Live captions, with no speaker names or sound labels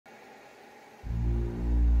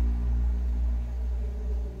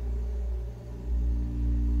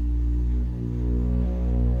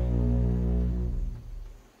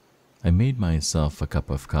made myself a cup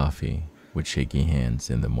of coffee with shaky hands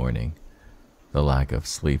in the morning. The lack of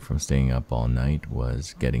sleep from staying up all night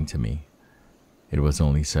was getting to me. It was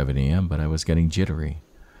only 7 a.m., but I was getting jittery.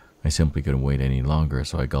 I simply couldn't wait any longer,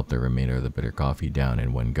 so I gulped the remainder of the bitter coffee down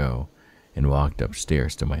in one go and walked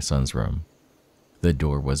upstairs to my son's room. The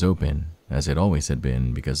door was open, as it always had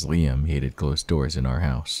been, because Liam hated closed doors in our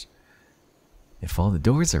house. "If all the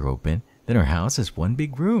doors are open, then our house is one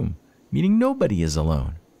big room, meaning nobody is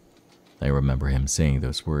alone." I remember him saying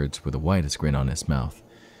those words with the widest grin on his mouth,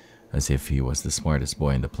 as if he was the smartest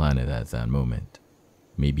boy on the planet at that moment.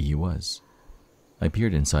 Maybe he was. I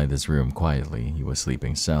peered inside this room quietly. He was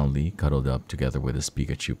sleeping soundly, cuddled up together with his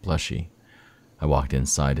Pikachu plushie. I walked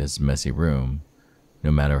inside his messy room.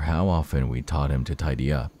 No matter how often we taught him to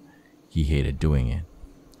tidy up, he hated doing it.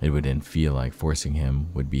 It wouldn't feel like forcing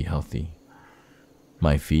him would be healthy.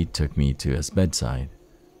 My feet took me to his bedside.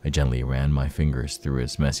 I gently ran my fingers through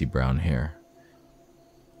his messy brown hair.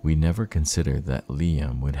 We never considered that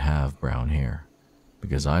Liam would have brown hair,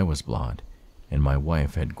 because I was blonde and my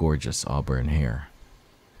wife had gorgeous auburn hair.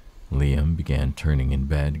 Liam began turning in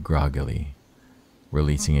bed groggily,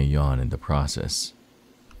 releasing a yawn in the process.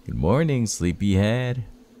 "Good morning, sleepyhead,"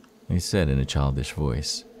 I said in a childish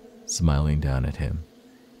voice, smiling down at him.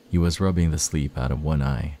 He was rubbing the sleep out of one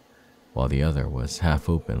eye, while the other was half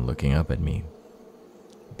open looking up at me.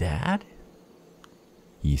 "Dad?"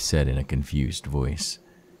 he said in a confused voice.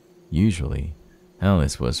 Usually,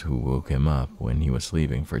 Alice was who woke him up when he was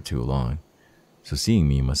sleeping for too long, so seeing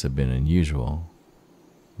me must have been unusual.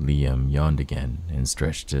 Liam yawned again and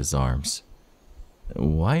stretched his arms.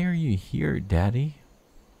 "Why are you here, Daddy?"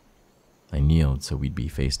 I kneeled so we'd be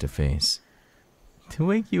face to face. "To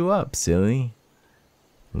wake you up, silly."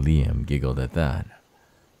 Liam giggled at that.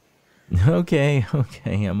 Okay,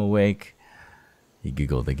 I'm awake." He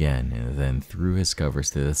giggled again and then threw his covers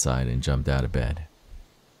to the side and jumped out of bed.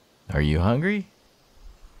 "Are you hungry?"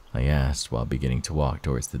 I asked while beginning to walk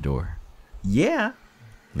towards the door. "Yeah,"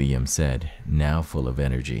 Liam said, now full of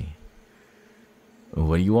energy.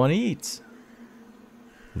 "What do you want to eat?"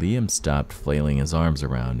 Liam stopped flailing his arms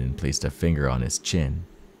around and placed a finger on his chin.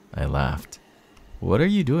 I laughed. "What are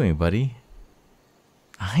you doing, buddy?"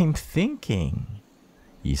 "I'm thinking,"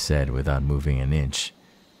 he said without moving an inch,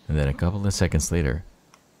 and then a couple of seconds later,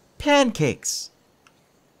 "Pancakes!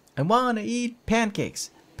 I want to eat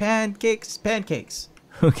pancakes. Pancakes, pancakes."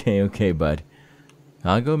 Okay, bud.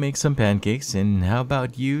 I'll go make some pancakes, and how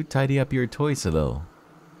about you tidy up your toys a little?"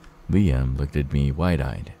 Liam looked at me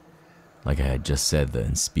wide-eyed, like I had just said the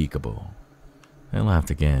unspeakable. I laughed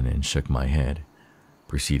again and shook my head,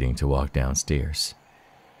 proceeding to walk downstairs.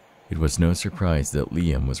 It was no surprise that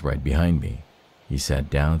Liam was right behind me. He sat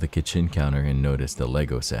down at the kitchen counter and noticed the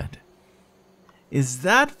Lego set. "Is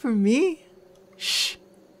that for me?" "Shh,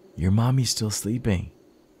 your mommy's still sleeping,"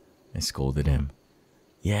 I scolded him.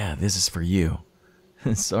 "Yeah, this is for you.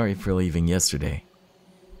 Sorry for leaving yesterday."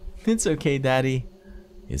 "It's okay, Daddy."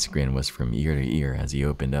 His grin was from ear to ear as he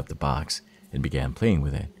opened up the box and began playing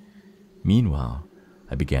with it. Meanwhile,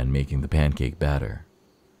 I began making the pancake batter.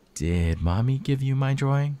 "Did Mommy give you my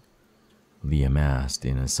drawing?" Liam asked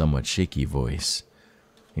in a somewhat shaky voice.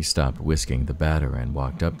 He stopped whisking the batter and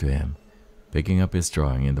walked up to him, picking up his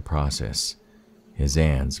drawing in the process. His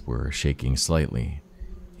hands were shaking slightly.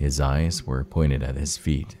 His eyes were pointed at his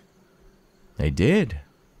feet. "I did.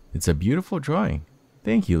 It's a beautiful drawing.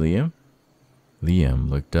 Thank you, Liam." Liam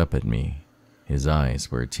looked up at me. His eyes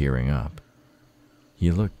were tearing up.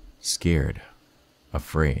 He looked scared,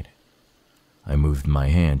 afraid. I moved my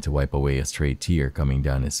hand to wipe away a stray tear coming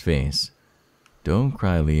down his face. "Don't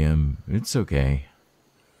cry, Liam. It's okay."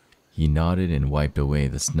 He nodded and wiped away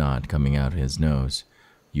the snot coming out his nose,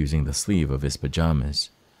 using the sleeve of his pajamas.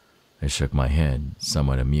 I shook my head,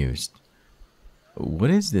 somewhat amused. "What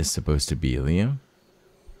is this supposed to be, Liam?"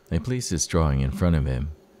 I placed his drawing in front of him.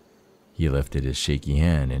 He lifted his shaky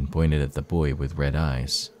hand and pointed at the boy with red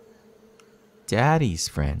eyes. "Daddy's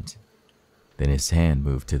friend." Then his hand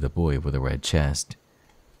moved to the boy with a red chest.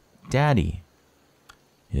 "Daddy."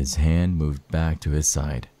 His hand moved back to his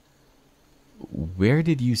side. "Where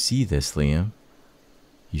did you see this, Liam?"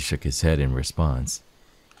 He shook his head in response.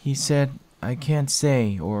 "He said, I can't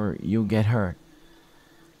say or you'll get hurt."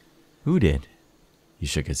 "Who did?" He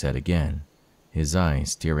shook his head again, his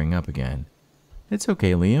eyes tearing up again. "It's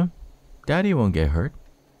okay, Liam. Daddy won't get hurt."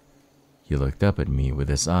 He looked up at me with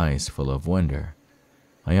his eyes full of wonder.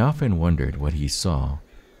 I often wondered what he saw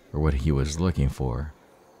or what he was looking for.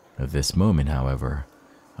 At this moment, however,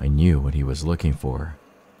 I knew what he was looking for.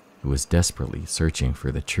 He was desperately searching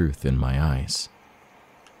for the truth in my eyes.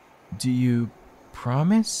 "Do you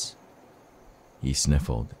promise?" He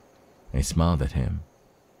sniffled. I smiled at him.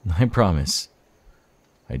 I promise.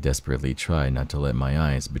 I desperately tried not to let my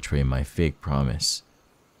eyes betray my fake promise.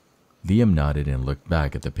 Liam nodded and looked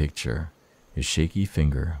back at the picture, his shaky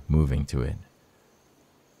finger moving to it.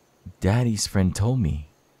 Daddy's friend told me.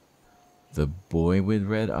 The boy with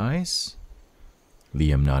red eyes?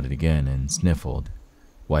 Liam nodded again and sniffled,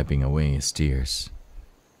 wiping away his tears.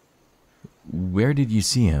 Where did you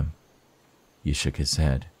see him? He shook his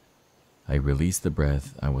head. I released the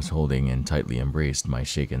breath I was holding and tightly embraced my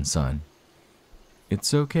shaken son.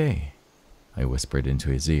 It's okay, I whispered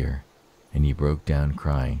into his ear, and he broke down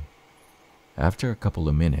crying. After a couple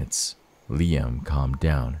of minutes, Liam calmed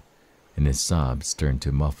down, and his sobs turned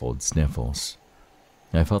to muffled sniffles.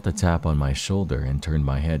 I felt a tap on my shoulder and turned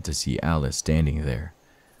my head to see Alice standing there,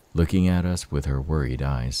 looking at us with her worried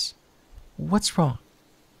eyes. What's wrong?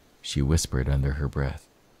 She whispered under her breath.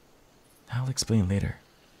 I'll explain later.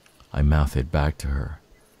 I mouthed back to her.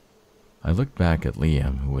 I looked back at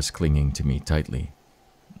Liam, who was clinging to me tightly.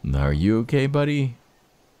 Are you okay, buddy?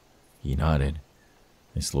 He nodded.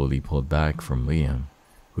 I slowly pulled back from Liam,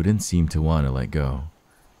 who didn't seem to want to let go.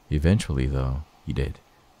 Eventually, though, he did.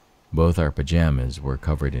 Both our pajamas were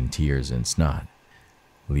covered in tears and snot.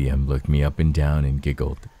 Liam looked me up and down and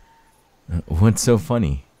giggled. What's so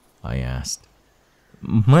funny? I asked.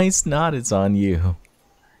 My snot is on you.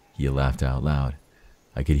 He laughed out loud.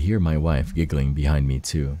 I could hear my wife giggling behind me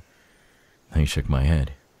too. I shook my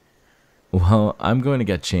head. Well, I'm going to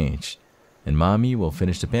get changed, and Mommy will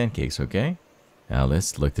finish the pancakes, okay?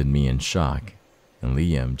 Alice looked at me in shock, and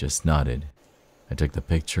Liam just nodded. I took the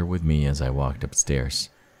picture with me as I walked upstairs.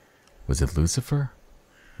 Was it Lucifer?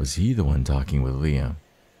 Was he the one talking with Liam?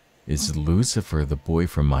 Is Lucifer the boy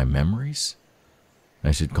from my memories?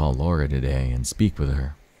 I should call Laura today and speak with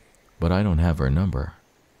her, but I don't have her number.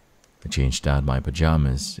 I changed out my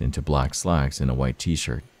pajamas into black slacks and a white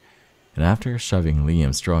t-shirt, and after shoving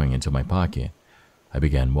Liam's drawing into my pocket, I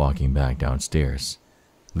began walking back downstairs.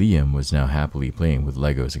 Liam was now happily playing with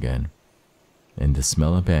Legos again, and the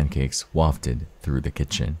smell of pancakes wafted through the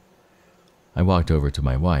kitchen. I walked over to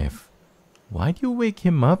my wife. Why'd you wake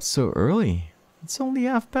him up so early? It's only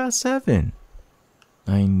 7:30.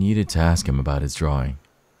 I needed to ask him about his drawing,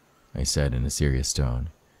 I said in a serious tone,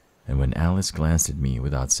 and when Alice glanced at me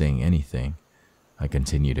without saying anything, I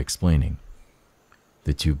continued explaining.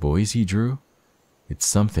 The two boys he drew? It's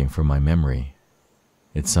something from my memory.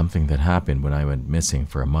 It's something that happened when I went missing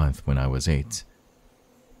for a month when I was 8.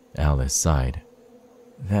 Alice sighed.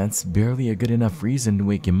 That's barely a good enough reason to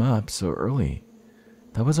wake him up so early.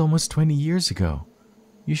 That was almost 20 years ago.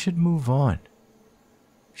 You should move on.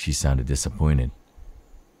 She sounded disappointed.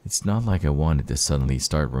 It's not like I wanted to suddenly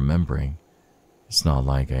start remembering. It's not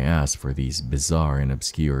like I asked for these bizarre and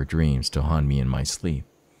obscure dreams to haunt me in my sleep.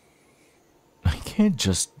 I can't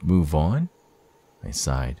just move on, I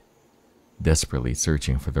sighed, desperately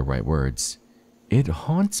searching for the right words. It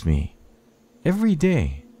haunts me. Every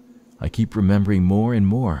day. I keep remembering more and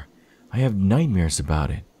more. I have nightmares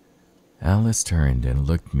about it. Alice turned and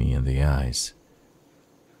looked me in the eyes.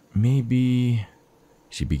 Maybe,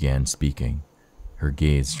 she began speaking, her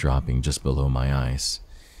gaze dropping just below my eyes.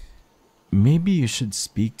 Maybe you should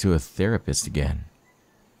speak to a therapist again.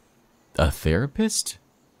 A therapist?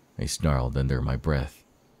 I snarled under my breath.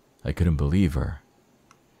 I couldn't believe her.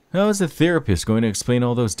 How is a therapist going to explain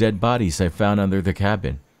all those dead bodies I found under the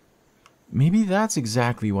cabin? Maybe that's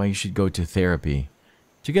exactly why you should go to therapy,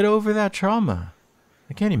 to get over that trauma.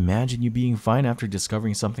 I can't imagine you being fine after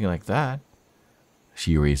discovering something like that.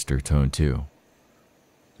 She raised her tone too.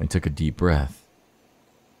 I took a deep breath.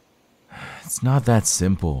 It's not that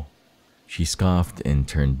simple. She scoffed and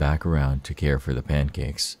turned back around to care for the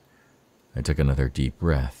pancakes. I took another deep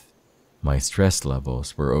breath. My stress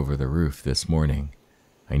levels were over the roof this morning.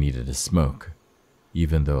 I needed a smoke,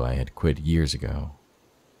 even though I had quit years ago.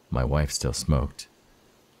 My wife still smoked.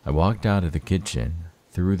 I walked out of the kitchen,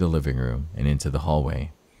 through the living room, and into the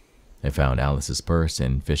hallway. I found Alice's purse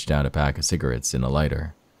and fished out a pack of cigarettes and a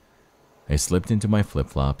lighter. I slipped into my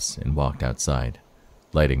flip-flops and walked outside,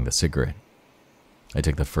 lighting the cigarette. I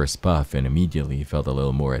took the first puff and immediately felt a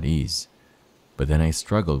little more at ease, but then I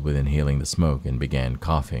struggled with inhaling the smoke and began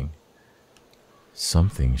coughing.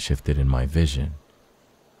 Something shifted in my vision,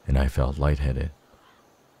 and I felt lightheaded.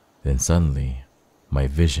 Then suddenly, my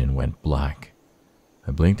vision went black.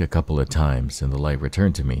 I blinked a couple of times and the light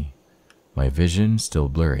returned to me, my vision still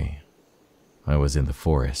blurry. I was in the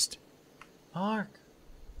forest. Mark!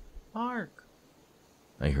 Mark!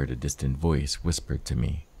 I heard a distant voice whispered to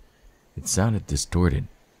me. It sounded distorted,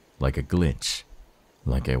 like a glitch,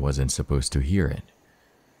 like I wasn't supposed to hear it.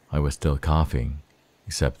 I was still coughing,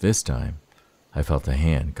 except this time, I felt a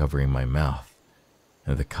hand covering my mouth,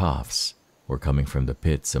 and the coughs were coming from the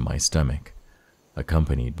pits of my stomach,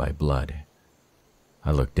 accompanied by blood.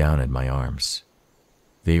 I looked down at my arms.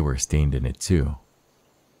 They were stained in it too.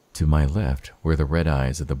 To my left were the red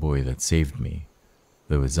eyes of the boy that saved me.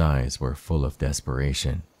 Those eyes were full of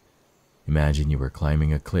desperation. Imagine you were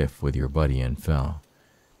climbing a cliff with your buddy and fell.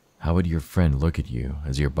 How would your friend look at you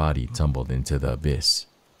as your body tumbled into the abyss?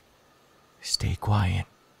 "Stay quiet,"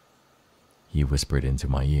 he whispered into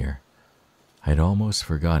my ear. I'd almost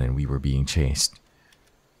forgotten we were being chased.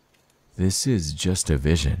 This is just a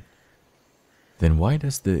vision. Then why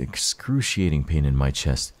does the excruciating pain in my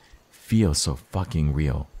chest feel so fucking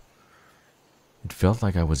real? It felt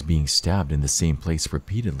like I was being stabbed in the same place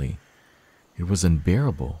repeatedly. It was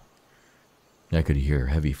unbearable. I could hear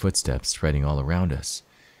heavy footsteps treading all around us.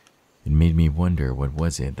 It made me wonder what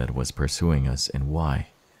was it that was pursuing us and why.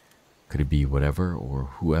 Could it be whatever or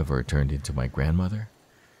whoever turned into my grandmother?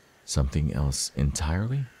 Something else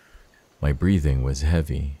entirely? My breathing was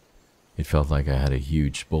heavy. It felt like I had a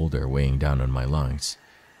huge boulder weighing down on my lungs,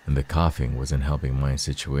 and the coughing wasn't helping my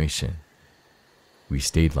situation. We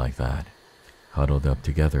stayed like that, huddled up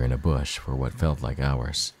together in a bush for what felt like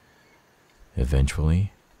hours.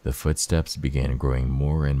 Eventually, the footsteps began growing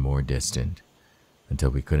more and more distant, until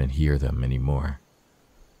we couldn't hear them anymore.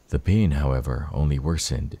 The pain, however, only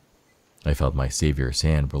worsened. I felt my savior's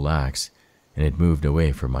hand relax, and it moved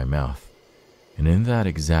away from my mouth. And in that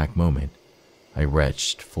exact moment, I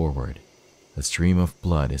retched forward, a stream of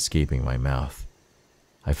blood escaping my mouth.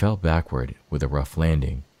 I fell backward with a rough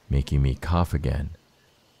landing, making me cough again,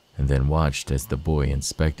 and then watched as the boy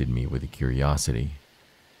inspected me with curiosity.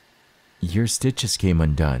 "Your stitches came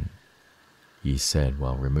undone," he said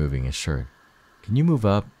while removing his shirt. "Can you move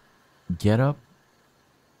up? Get up?"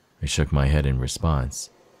 I shook my head in response.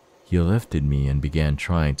 He lifted me and began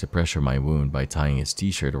trying to pressure my wound by tying his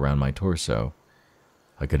t-shirt around my torso.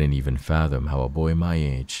 I couldn't even fathom how a boy my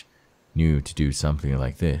age knew to do something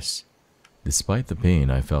like this. Despite the pain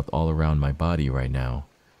I felt all around my body right now,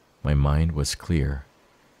 my mind was clear.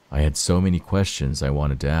 I had so many questions I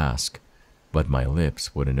wanted to ask, but my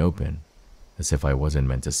lips wouldn't open, as if I wasn't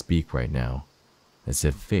meant to speak right now, as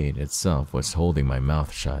if fate itself was holding my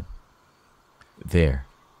mouth shut. "There,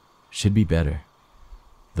 should be better."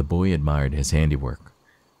 The boy admired his handiwork.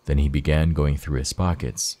 Then he began going through his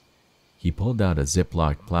pockets. He pulled out a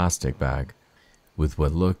Ziploc plastic bag with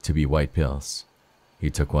what looked to be white pills. He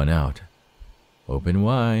took one out. "Open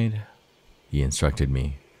wide," he instructed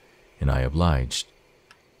me, and I obliged.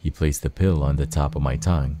 He placed the pill on the top of my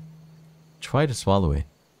tongue. "Try to swallow it.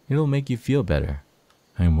 It'll make you feel better."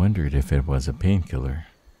 I wondered if it was a painkiller,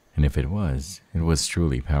 and if it was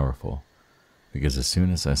truly powerful, because as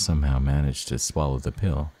soon as I somehow managed to swallow the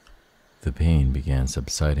pill, the pain began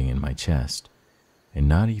subsiding in my chest, and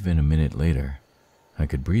not even a minute later, I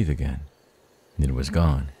could breathe again. It was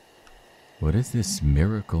gone. What is this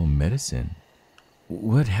miracle medicine?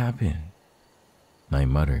 What happened? I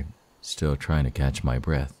muttered, still trying to catch my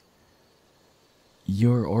breath.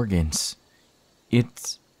 "Your organs.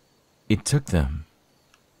 It took them."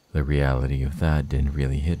 The reality of that didn't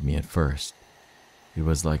really hit me at first. It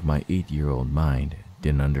was like my 8-year-old mind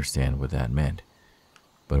didn't understand what that meant.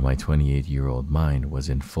 But my 28-year-old mind was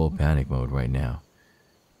in full panic mode right now.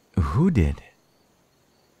 "Who did?"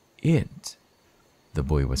 "It." The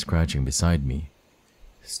boy was crouching beside me,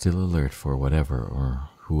 still alert for whatever or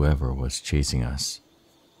whoever was chasing us.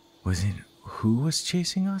 "Was it who was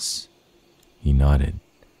chasing us?" He nodded.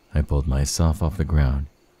 I pulled myself off the ground,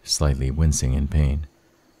 slightly wincing in pain.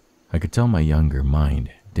 I could tell my younger mind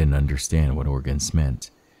didn't understand what organs meant,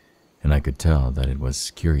 and I could tell that it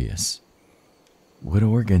was curious. "What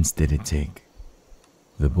organs did it take?"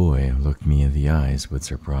 The boy looked me in the eyes with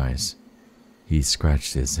surprise. He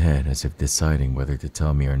scratched his head as if deciding whether to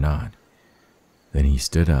tell me or not. Then he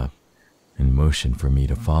stood up and motioned for me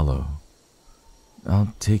to follow.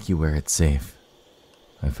 "I'll take you where it's safe."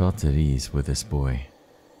 I felt at ease with this boy,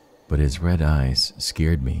 but his red eyes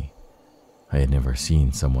scared me. I had never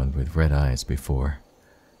seen someone with red eyes before.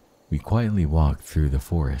 We quietly walked through the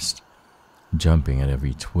forest, jumping at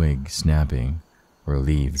every twig snapping or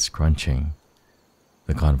leaves crunching.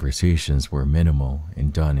 The conversations were minimal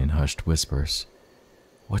and done in hushed whispers.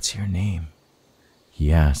 "What's your name?"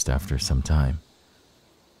 he asked after some time.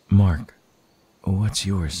 "Mark. What's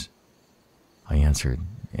yours?" I answered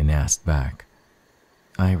and asked back.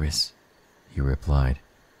 "Iris," he replied,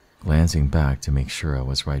 glancing back to make sure I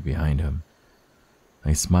was right behind him.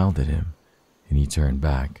 I smiled at him, and he turned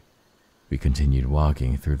back. We continued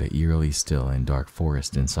walking through the eerily still and dark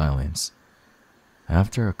forest in silence.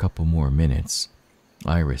 After a couple more minutes,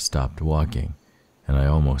 Iris stopped walking and I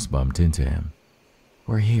almost bumped into him.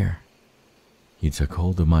 "We're here." He took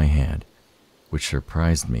hold of my hand, which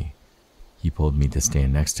surprised me. He pulled me to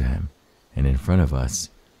stand next to him, and in front of us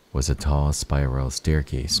was a tall spiral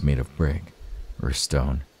staircase made of brick or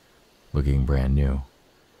stone, looking brand new.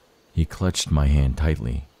 He clutched my hand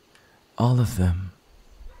tightly. "All of them."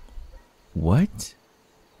 "What?"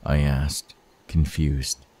 I asked,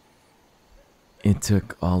 confused. "It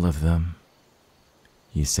took all of them,"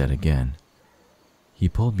 he said again. He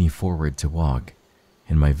pulled me forward to walk,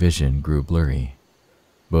 and my vision grew blurry.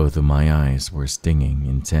 Both of my eyes were stinging,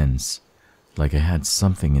 intense, like I had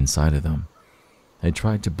something inside of them. I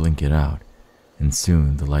tried to blink it out, and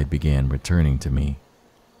soon the light began returning to me.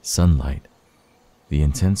 Sunlight. The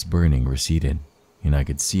intense burning receded, and I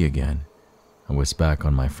could see again. I was back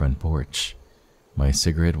on my front porch. My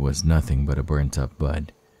cigarette was nothing but a burnt-up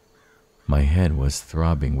bud. My head was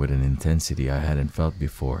throbbing with an intensity I hadn't felt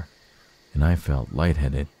before, and I felt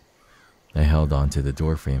lightheaded. I held onto the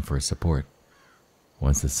doorframe for support.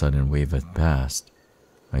 Once the sudden wave had passed,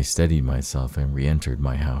 I steadied myself and re-entered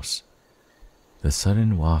my house. The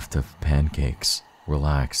sudden waft of pancakes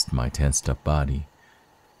relaxed my tensed-up body,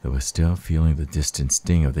 though I was still feeling the distant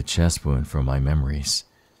sting of the chest wound from my memories.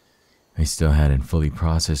 I still hadn't fully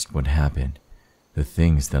processed what happened, the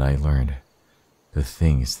things that I learned, the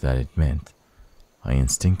things that it meant. I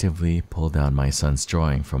instinctively pulled out my son's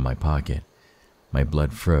drawing from my pocket. My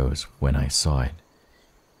blood froze when I saw it.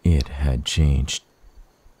 It had changed.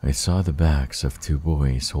 I saw the backs of two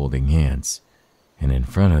boys holding hands, and in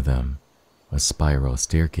front of them, a spiral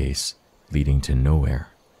staircase leading to nowhere.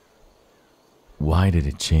 Why did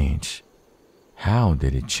it change? How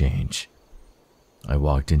did it change? I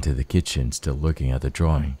walked into the kitchen, still looking at the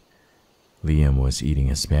drawing. Liam was eating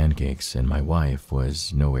his pancakes, and my wife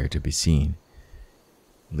was nowhere to be seen.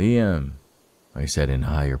 "Liam," I said in a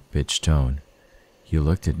higher-pitched tone. He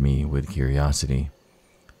looked at me with curiosity.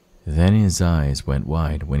 Then his eyes went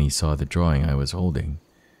wide when he saw the drawing I was holding.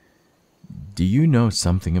 "Do you know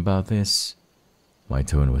something about this?" My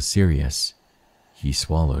tone was serious. He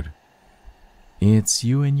swallowed. "It's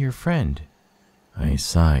you and your friend." I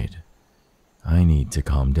sighed. I need to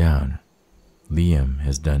calm down. Liam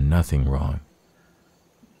has done nothing wrong.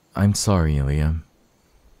 "I'm sorry, Liam."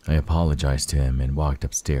 I apologized to him and walked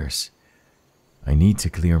upstairs. I need to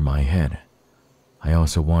clear my head. I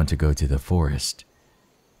also want to go to the forest.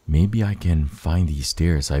 Maybe I can find these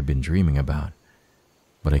stairs I've been dreaming about,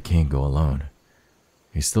 but I can't go alone.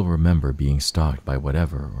 I still remember being stalked by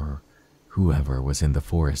whatever or whoever was in the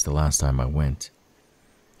forest the last time I went.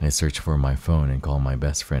 I search for my phone and call my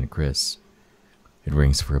best friend Chris. It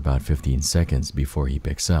rings for about 15 seconds before he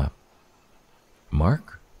picks up.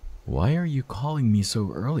 "Mark, why are you calling me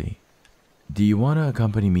so early? Do you want to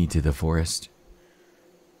accompany me to the forest?"